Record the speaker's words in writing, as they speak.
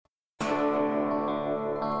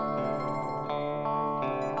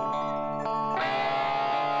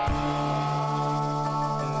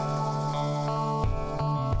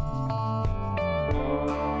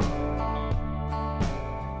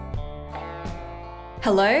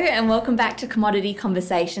Hello and welcome back to Commodity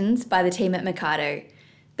Conversations by the team at Mercado,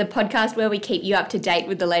 the podcast where we keep you up to date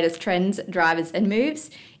with the latest trends, drivers and moves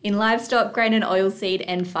in livestock, grain and oilseed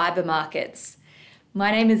and fibre markets. My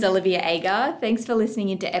name is Olivia Agar. Thanks for listening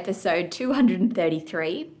into episode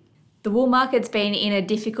 233. The wool market's been in a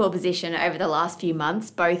difficult position over the last few months,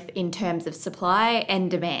 both in terms of supply and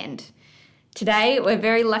demand. Today, we're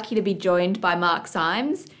very lucky to be joined by Mark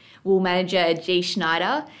Symes, wool manager at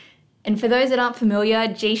Schneider. And for those that aren't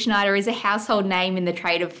familiar, Schneider is a household name in the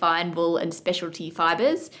trade of fine wool and specialty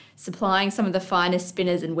fibres, supplying some of the finest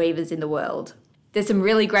spinners and weavers in the world. There's some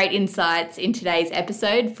really great insights in today's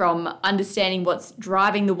episode, from understanding what's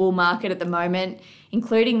driving the wool market at the moment,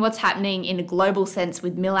 including what's happening in a global sense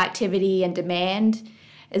with mill activity and demand,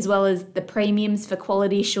 as well as the premiums for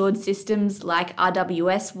quality assured systems like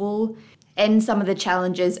RWS wool, and some of the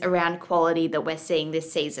challenges around quality that we're seeing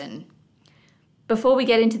this season. Before we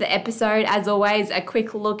get into the episode, as always, a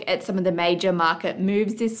quick look at some of the major market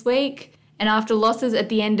moves this week. And after losses at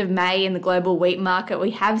the end of May in the global wheat market,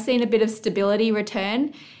 we have seen a bit of stability return,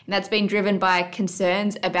 and that's been driven by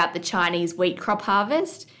concerns about the Chinese wheat crop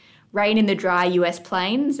harvest, rain in the dry US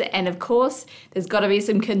plains, and of course, there's got to be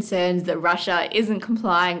some concerns that Russia isn't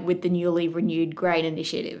complying with the newly renewed grain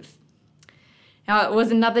initiative. Now, it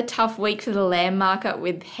was another tough week for the lamb market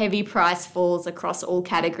with heavy price falls across all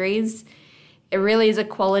categories. It really is a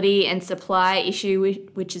quality and supply issue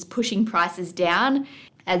which is pushing prices down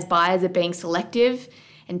as buyers are being selective,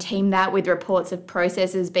 and team that with reports of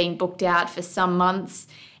processors being booked out for some months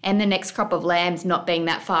and the next crop of lambs not being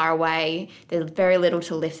that far away. There's very little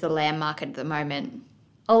to lift the lamb market at the moment.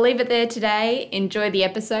 I'll leave it there today. Enjoy the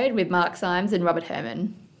episode with Mark Symes and Robert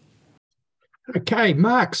Herman. Okay,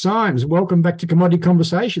 Mark Symes, welcome back to Commodity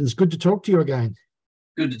Conversations. Good to talk to you again.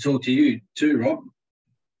 Good to talk to you too, Rob.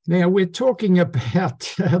 Now, we're talking about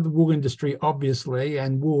the wool industry, obviously,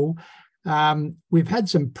 and wool. We've had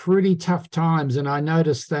some pretty tough times, and I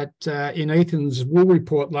noticed that in Ethan's wool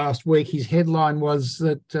report last week, his headline was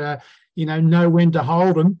that, know when to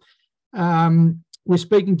hold them. We're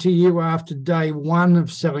speaking to you after day one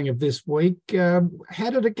of selling of this week. How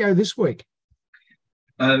did it go this week?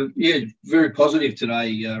 Very positive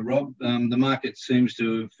today, Rob. The market seems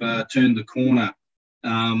to have turned the corner.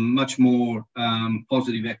 Much more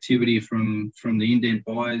positive activity from the indent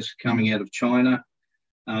buyers coming out of China.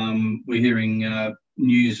 We're hearing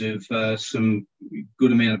news of some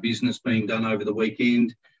good amount of business being done over the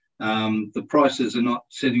weekend. The prices are not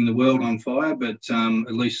setting the world on fire, but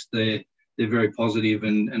at least they're very positive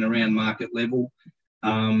and around market level.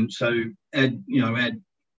 So add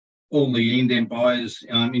all the indent buyers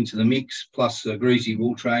into the mix, plus greasy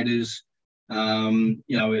wool traders.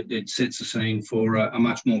 It sets the scene for a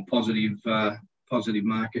much more positive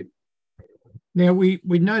market. Now, we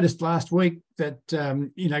noticed last week that,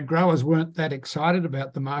 growers weren't that excited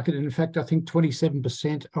about the market. And in fact, I think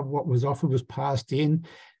 27% of what was offered was passed in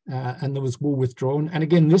and there was wool withdrawn. And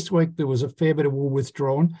again, this week, there was a fair bit of wool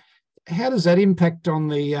withdrawn. How does that impact on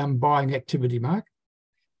the buying activity, Mark?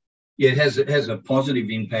 Yeah, it has a positive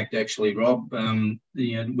impact, actually, Rob.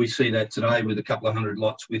 We see that today with a couple of hundred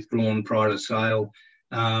lots withdrawn prior to sale.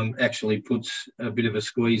 Actually puts a bit of a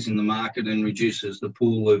squeeze in the market and reduces the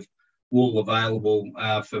pool of wool available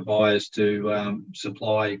for buyers to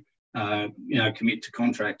supply, commit to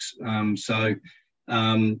contracts. I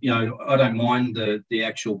don't mind the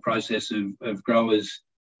actual process of growers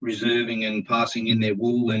reserving and passing in their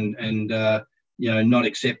wool and not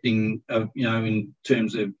accepting, in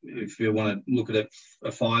terms of if you want to look at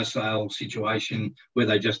a fire sale situation where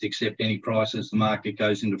they just accept any price as the market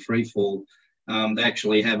goes into free fall. They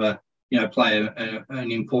actually have play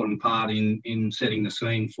an important part in setting the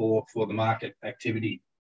scene for the market activity.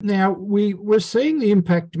 Now, we're seeing the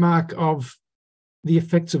impact, Mark, of the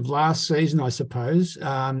effects of last season, I suppose,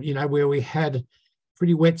 where we had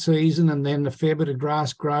pretty wet season and then a fair bit of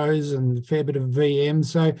grass grows and a fair bit of VM.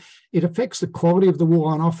 So it affects the quality of the wool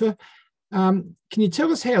on offer. Can you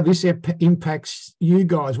tell us how this impacts you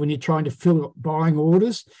guys when you're trying to fill buying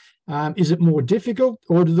orders? Is it more difficult,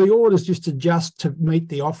 or do the orders just adjust to meet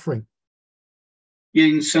the offering? Yeah,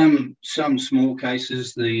 in some small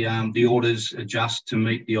cases, the orders adjust to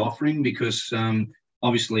meet the offering because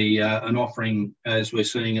obviously an offering, as we're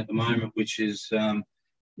seeing at the moment, which is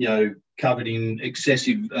covered in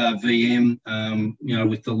excessive VM,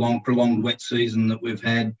 with the prolonged wet season that we've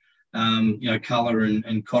had, colour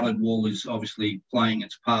and cotted wool is obviously playing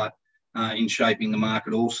its part in shaping the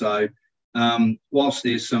market also. Whilst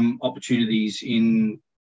there's some opportunities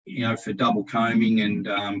for double combing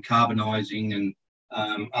and carbonising and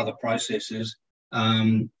other processes,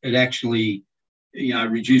 it actually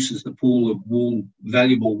reduces the pool of wool,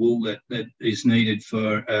 valuable wool that is needed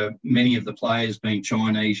for many of the players, being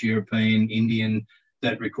Chinese, European, Indian,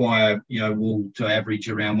 that require wool to average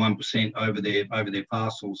around 1% over their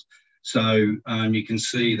parcels. So you can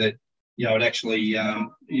see that it actually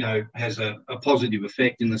has a positive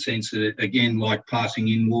effect in the sense that again, like passing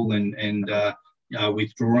in wool and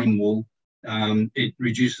withdrawing wool, it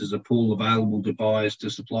reduces the pool available to buyers to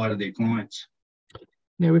supply to their clients.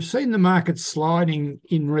 Now, we've seen the market sliding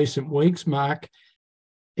in recent weeks, Mark.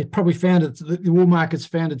 It probably the wool market's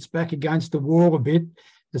found its back against the wall a bit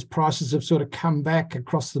as prices have sort of come back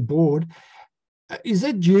across the board. Is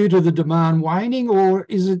that due to the demand waning, or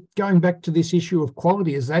is it going back to this issue of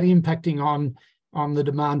quality? Is that impacting on the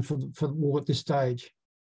demand for wool at this stage?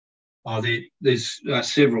 There's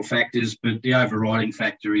several factors, but the overriding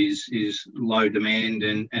factor is low demand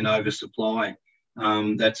and oversupply.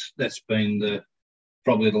 That's been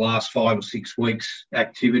probably the last 5 or 6 weeks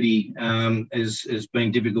activity has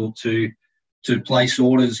been difficult to place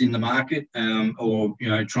orders in the market or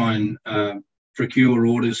try and procure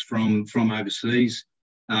orders from overseas.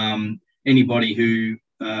 Anybody who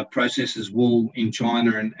processes wool in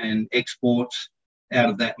China and exports out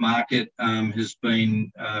of that market has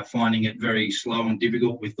been finding it very slow and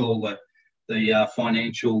difficult with all the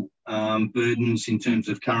financial burdens in terms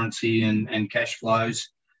of currency and cash flows.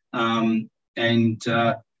 It's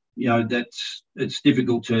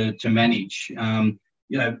difficult to manage.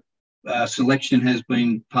 Selection has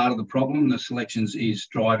been part of the problem. The selections is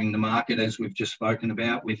driving the market, as we've just spoken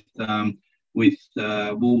about, with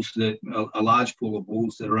wools a large pool of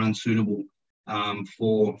wools that are unsuitable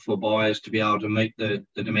for buyers to be able to meet the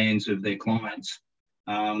demands of their clients.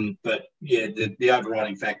 The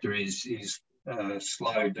overriding factor is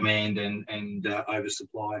slow demand and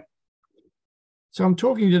oversupply. So I'm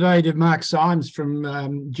talking today to Mark Symes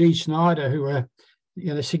from Schneider, who are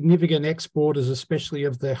significant exporters, especially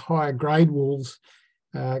of the higher grade wools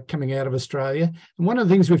coming out of Australia. And one of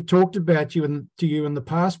the things we've talked about to you in the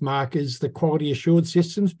past, Mark, is the quality assured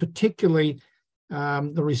systems, particularly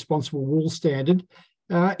the responsible wool standard.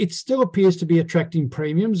 It still appears to be attracting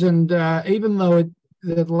premiums, and even though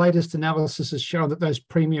the latest analysis has shown that those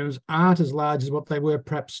premiums aren't as large as what they were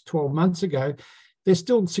perhaps 12 months ago, they're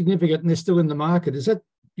still significant and they're still in the market. Is that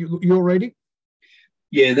your reading?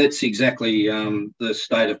 Yeah, that's exactly the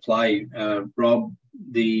state of play, Rob.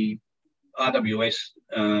 The RWS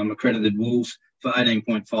accredited wools for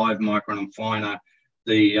 18.5 micron and finer,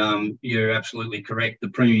 you're absolutely correct. The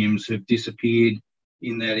premiums have disappeared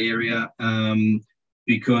in that area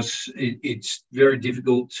because it's very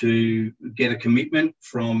difficult to get a commitment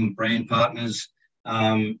from brand partners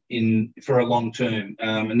for a long term,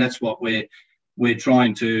 and that's what we're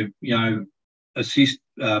trying to assist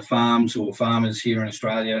farms or farmers here in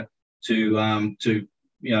Australia to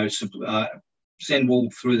send wool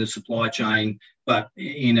through the supply chain, but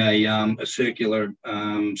in a circular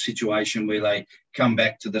situation where they come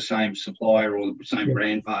back to the same supplier or the same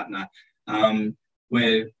brand partner.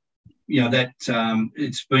 Where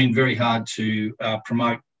it's been very hard to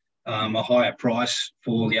promote a higher price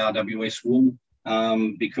for the RWS wool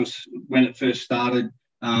because when it first started,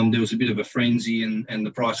 there was a bit of a frenzy and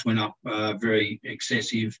the price went up very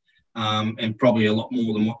excessive and probably a lot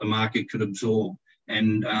more than what the market could absorb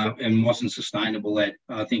and wasn't sustainable.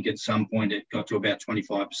 I think at some point it got to about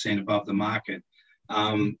 25% above the market.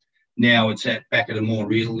 Now it's back at a more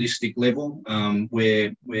realistic level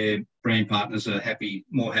where brand partners are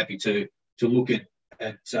more happy to look at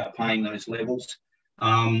paying those levels.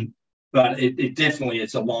 But it definitely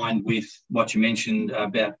it's aligned with what you mentioned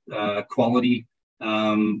about quality.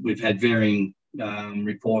 We've had varying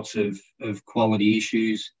reports of quality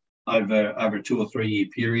issues over a 2 or 3 year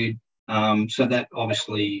period. So that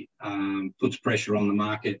obviously puts pressure on the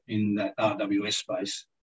market in that RWS space.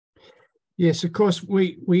 Yes, of course,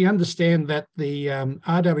 we understand that the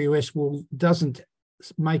RWS wool doesn't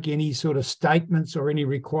make any sort of statements or any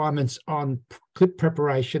requirements on clip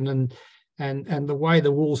preparation and the way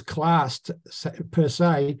the wool's classed per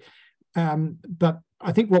se. But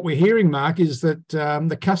I think what we're hearing, Mark, is that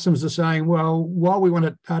the customers are saying, well, while we want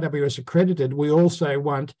it RWS accredited, we also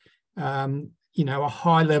want, a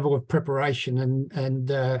high level of preparation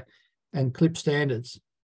and clip standards.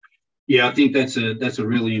 Yeah, I think that's a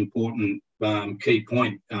really important key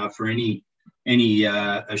point for any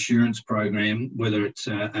assurance program, whether it's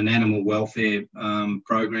an animal welfare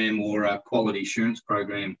program or a quality assurance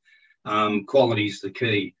program. Quality is the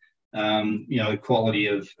key. Quality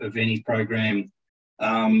of any program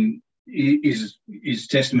is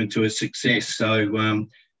testament to its success. So,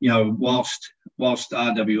 whilst whilst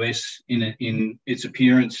RWS in its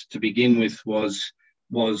appearance to begin with is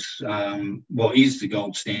the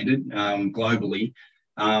gold standard globally,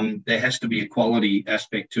 there has to be a quality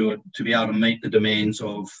aspect to it to be able to meet the demands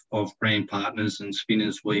of brand partners and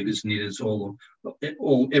spinners, weavers, knitters,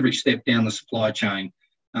 every step down the supply chain.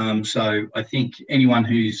 So I think anyone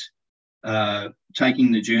who's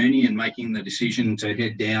taking the journey and making the decision to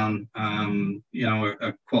head down,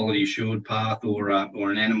 a quality assured path or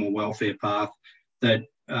an animal welfare path, that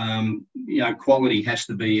quality has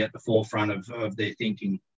to be at the forefront of their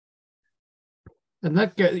thinking. And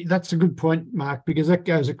that's a good point, Mark, because that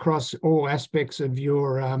goes across all aspects of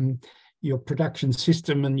your production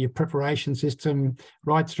system and your preparation system,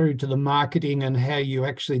 right through to the marketing and how you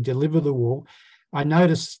actually deliver the wool. I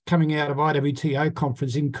noticed coming out of IWTO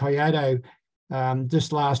conference in Kyoto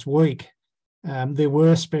just last week, there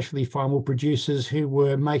were specialty fine wool producers who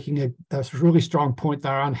were making a really strong point. They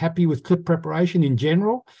were unhappy with clip preparation in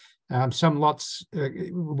general. Some lots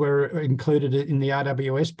were included in the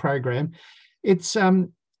RWS program. It's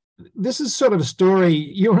this is sort of a story.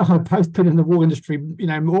 You and I have both been in the wool industry,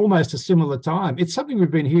 almost a similar time. It's something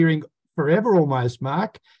we've been hearing forever, almost,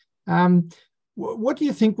 Mark. What do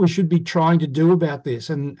you think we should be trying to do about this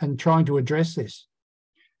and trying to address this?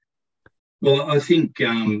 Well, I think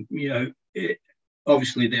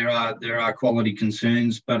obviously there are quality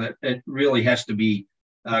concerns, but it really has to be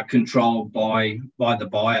controlled by the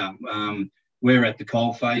buyer. We're at the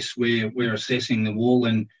coalface. We're assessing the wool,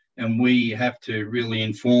 and we have to really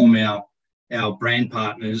inform our brand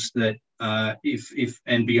partners that if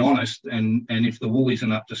and be honest, and if the wool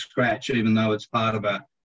isn't up to scratch, even though it's part of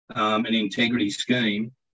an integrity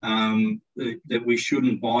scheme, that we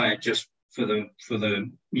shouldn't buy it just for the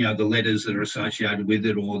letters that are associated with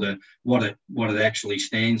it or what it actually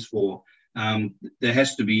stands for.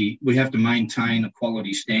 We have to maintain a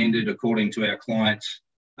quality standard according to our clients'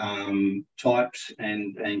 types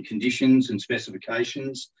and conditions and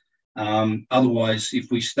specifications. Otherwise,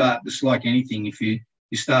 if we start, it's like anything, if you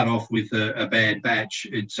start off with a bad batch,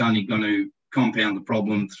 it's only going to compound the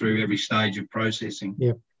problem through every stage of processing.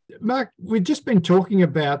 Yeah. Mark, we've just been talking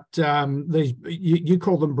about these, you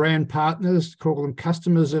call them brand partners, call them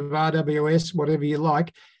customers of RWS, whatever you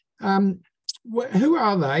like. Who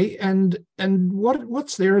are they, and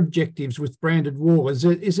what's their objectives with branded wool?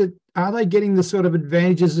 Are they getting the sort of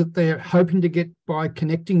advantages that they're hoping to get by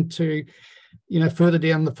connecting to, further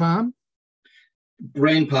down the farm?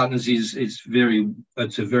 Brand partners it's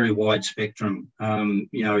a very wide spectrum.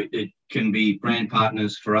 It can be brand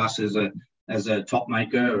partners for us as a top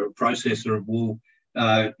maker or a processor of wool.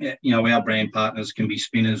 Our brand partners can be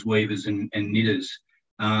spinners, weavers, and knitters.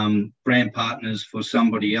 Brand partners for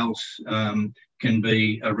somebody else can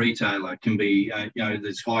be a retailer, can be,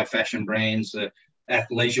 there's high fashion brands,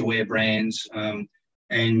 athleisure wear brands.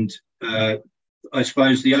 I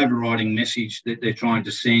suppose the overriding message that they're trying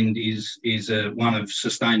to send is one of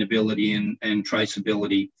sustainability and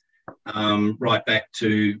traceability, right back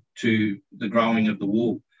to the growing of the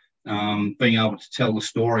wool. Being able to tell the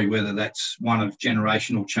story, whether that's one of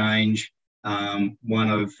generational change, one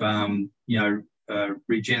of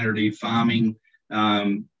regenerative farming,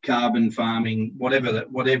 carbon farming,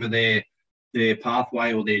 whatever their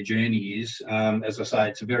pathway or their journey is. As I say,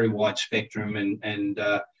 it's a very wide spectrum, and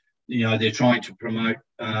they're trying to promote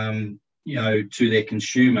to their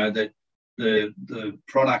consumer that the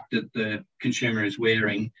product that the consumer is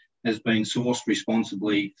wearing has been sourced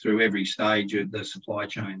responsibly through every stage of the supply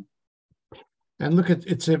chain. And look,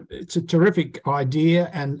 it's a terrific idea,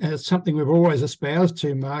 and it's something we've always espoused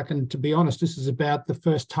to, Mark. And to be honest, this is about the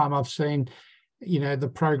first time I've seen,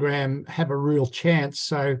 the program have a real chance.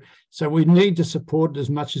 So we need to support it as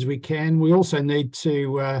much as we can. We also need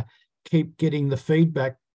to keep getting the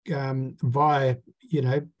feedback via,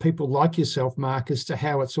 people like yourself, Mark, as to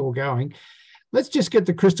how it's all going. Let's just get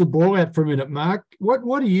the crystal ball out for a minute, Mark.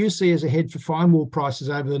 What do you see as ahead for fine wool prices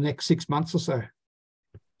over the next 6 months or so?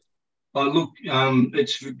 Oh, look,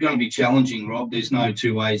 it's going to be challenging, Rob. There's no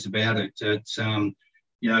two ways about it. It's,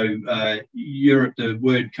 Europe, the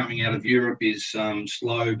word coming out of Europe is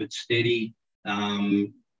slow but steady. They're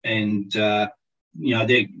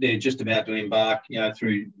just about to embark,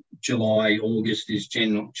 through July, August is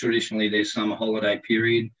traditionally their summer holiday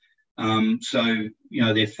period.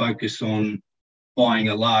 Their focus on buying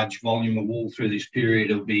a large volume of wool through this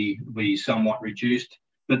period will be somewhat reduced.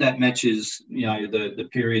 But that matches, the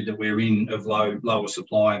period that we're in of lower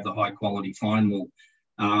supply of the high quality fine wool.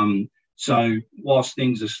 So whilst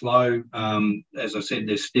things are slow, as I said,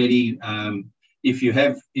 they're steady. If you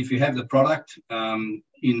have the product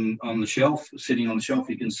sitting on the shelf,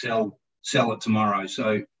 you can sell it tomorrow.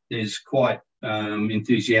 So there's quite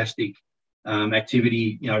enthusiastic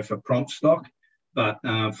activity, for prompt stock. But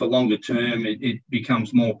for longer term, it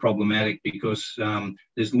becomes more problematic because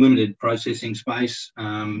there's limited processing space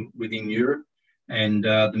within Europe, and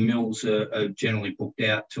the mills are generally booked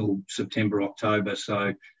out till September, October.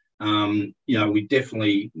 So, we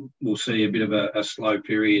definitely will see a bit of a slow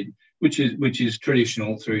period, which is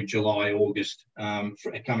traditional through July, August,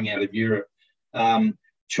 coming out of Europe.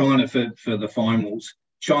 China for the finals.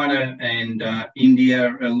 China and India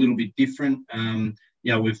are a little bit different.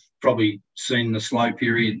 We've probably seen the slow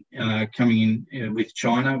period coming in with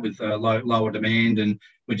China with lower demand, and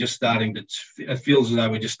we're just starting to. It feels as though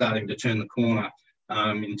we're just starting to turn the corner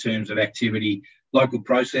in terms of activity. Local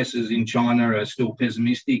processors in China are still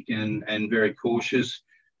pessimistic and very cautious,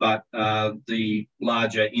 but the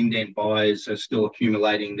larger indent buyers are still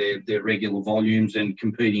accumulating their regular volumes and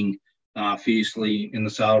competing fiercely in the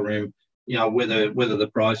sale room. Whether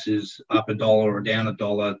the price is up $1 or down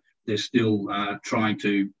 $1, they're still trying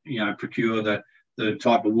to procure the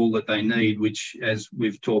type of wool that they need, which, as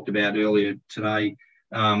we've talked about earlier today,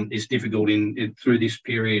 is difficult through this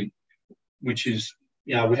period, which is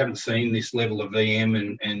we haven't seen this level of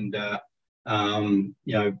VM and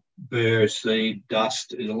burr, seed,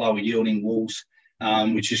 dust, the lower yielding wools,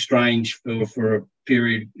 which is strange for a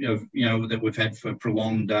period of that we've had for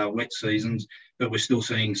prolonged wet seasons, but we're still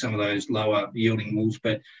seeing some of those lower yielding wools.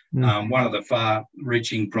 But one of the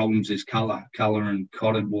far-reaching problems is colour and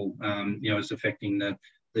cotton wool. Is affecting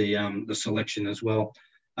the selection as well.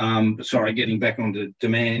 Sorry, getting back onto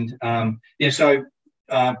demand. So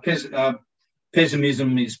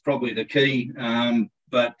pessimism is probably the key,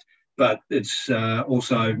 but it's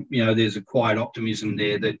also there's a quiet optimism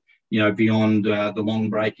there that beyond the long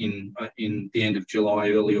break in the end of July,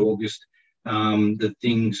 early August, that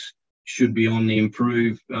things should be on the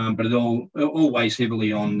improve, but it always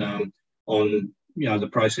heavily on the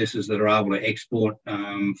processors that are able to export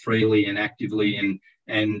freely and actively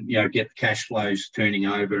and get the cash flows turning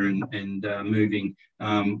over and moving.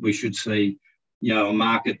 We should see a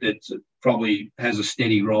market that probably has a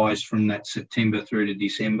steady rise from that September through to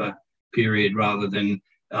December period, rather than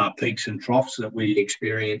peaks and troughs that we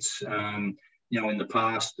experience in the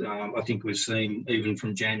past. I think we've seen, even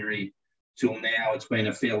from January till now, it's been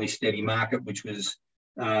a fairly steady market, which was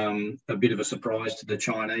a bit of a surprise to the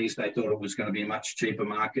Chinese. They thought it was going to be a much cheaper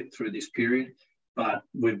market through this period, but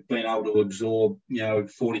we've been able to absorb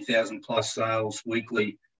 40,000 plus sales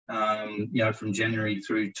weekly from January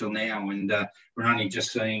through till now, and we're only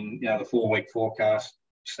just seeing the 4-week forecast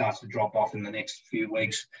starts to drop off in the next few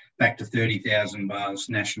weeks back to 30,000 bales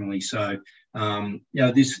nationally. So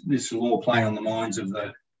this will all play on the minds of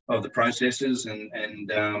the processors,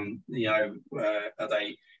 and are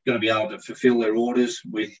they going to be able to fulfill their orders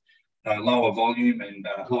with lower volume and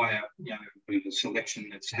higher, with a selection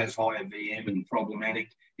that has higher VM and problematic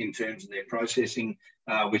in terms of their processing,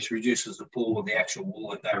 which reduces the pool of the actual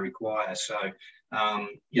wool that they require. So, I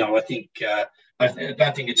think I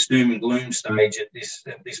don't think it's doom and gloom stage at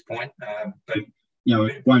this point, but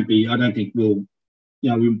it won't be. I don't think we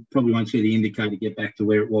probably won't see the indicator get back to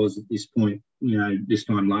where it was at this point, this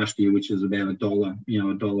time last year, which is about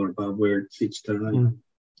 $1 above where it sits today.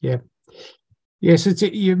 Yeah. Yes,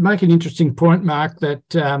 you make an interesting point, Mark, that,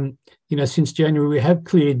 since January we have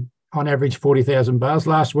cleared on average 40,000 bales.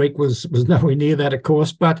 Last week was nowhere near that, of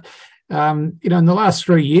course, but, in the last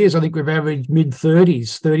 3 years, I think we've averaged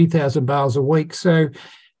mid-30s, 30,000 bales a week. So,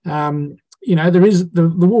 there is the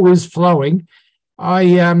wool is flowing.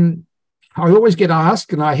 I always get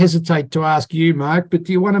asked, and I hesitate to ask you, Mark, but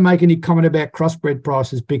do you want to make any comment about crossbred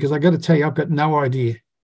prices? Because I got to tell you, I've got no idea.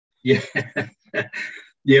 Yeah.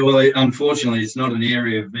 Yeah, well, unfortunately, it's not an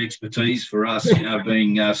area of expertise for us,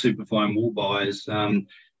 being superfine wool buyers.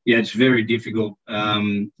 It's very difficult.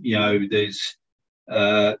 There's,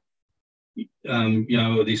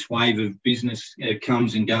 this wave of business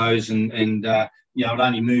comes and goes, and it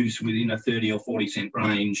only moves within a 30 or 40 cent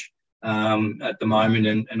range at the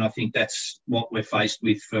moment, and I think that's what we're faced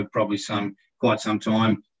with for probably quite some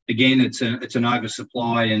time. Again, it's an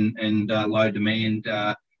oversupply and low demand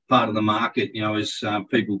part of the market, as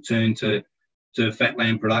people turn to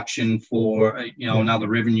fatland production for another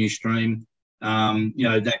revenue stream.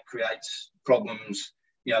 That creates problems.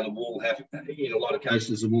 The wool in a lot of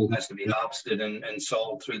cases, the wool has to be harvested and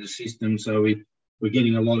sold through the system. So we're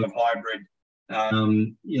getting a lot of hybrid,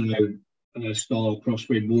 style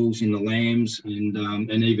crossbred wools in the lambs, and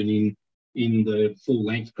even in the full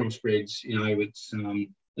length crossbreds.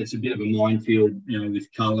 It's a bit of a minefield,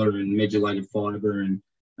 with colour and medullated fibre, and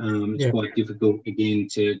it's quite difficult again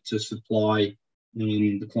to supply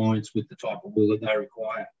the clients with the type of wool that they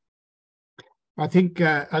require. I think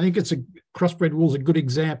it's a crossbred wool's a good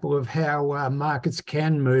example of how markets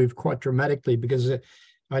can move quite dramatically, because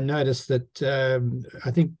I noticed that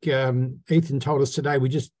I think Ethan told us today we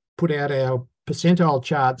just put out our percentile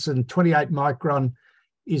charts, and 28 micron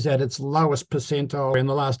is at its lowest percentile in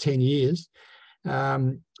the last 10 years.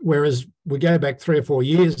 Whereas we go back 3 or 4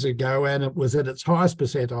 years ago and it was at its highest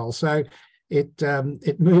percentile. So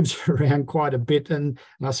it moves around quite a bit, and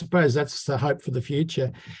I suppose that's the hope for the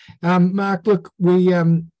future. Mark, look, we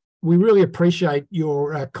really appreciate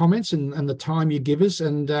your comments and the time you give us,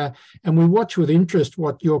 and we watch with interest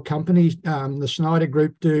what your company, the Schneider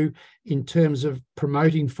Group, do in terms of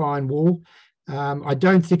promoting fine wool. I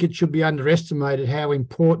don't think it should be underestimated how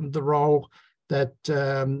important the role that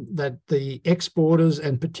the exporters,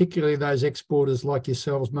 and particularly those exporters like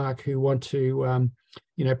yourselves, Mark, who want to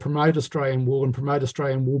promote Australian wool and promote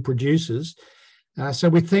Australian wool producers. So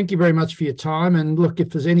we thank you very much for your time. And look,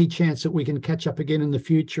 if there's any chance that we can catch up again in the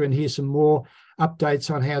future and hear some more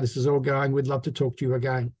updates on how this is all going, we'd love to talk to you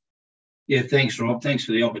again. Yeah, thanks, Rob. Thanks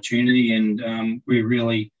for the opportunity. And we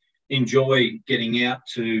really enjoy getting out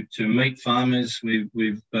to meet farmers.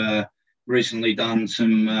 We've recently done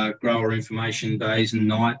some grower information days and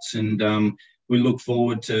nights, and we look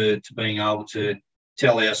forward to being able to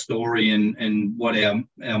tell our story, and what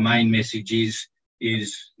our main message is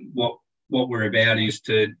what we're about is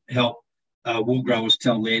to help wool growers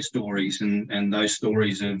tell their stories, and those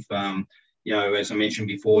stories of as I mentioned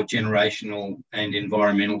before, generational and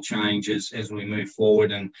environmental changes as we move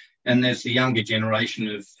forward, and as the younger generation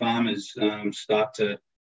of farmers start to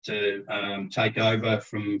take over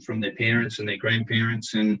from their parents and their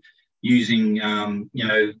grandparents, and using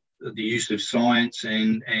the use of science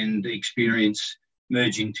and experience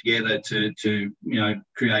merging together to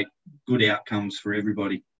create good outcomes for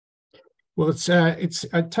everybody. Well,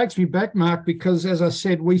 it takes me back, Mark, because as I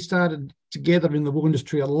said, we started together in the wool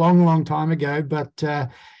industry a long, long time ago, but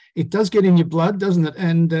it does get in your blood, doesn't it?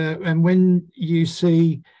 And when you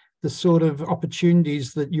see the sort of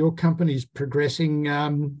opportunities that your company's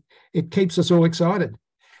progressing, it keeps us all excited.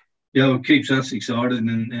 Yeah, it keeps us excited,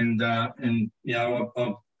 and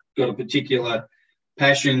I've got a particular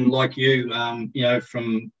passion like you,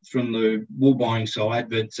 from the wool buying side,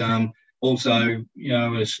 but also,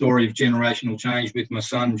 a story of generational change with my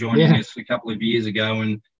son joining us a couple of years ago,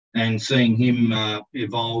 and seeing him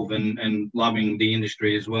evolve and loving the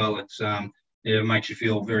industry as well. It makes you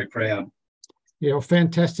feel very proud. Yeah, well,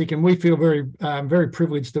 fantastic. And we feel very, very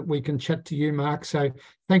privileged that we can chat to you, Mark. So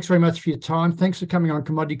thanks very much for your time. Thanks for coming on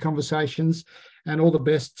Commodity Conversations, and all the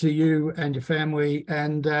best to you and your family.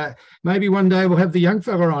 And maybe one day we'll have the young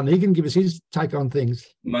fella on. He can give us his take on things.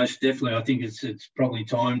 Most definitely. I think it's probably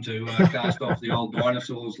time to cast off the old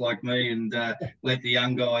dinosaurs like me, and let the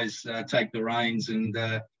young guys take the reins and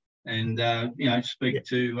speak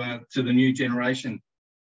to the new generation.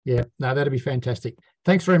 Yeah, no, that'd be fantastic.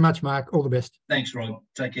 Thanks very much, Mark. All the best. Thanks, Rob.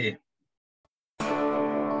 Take care.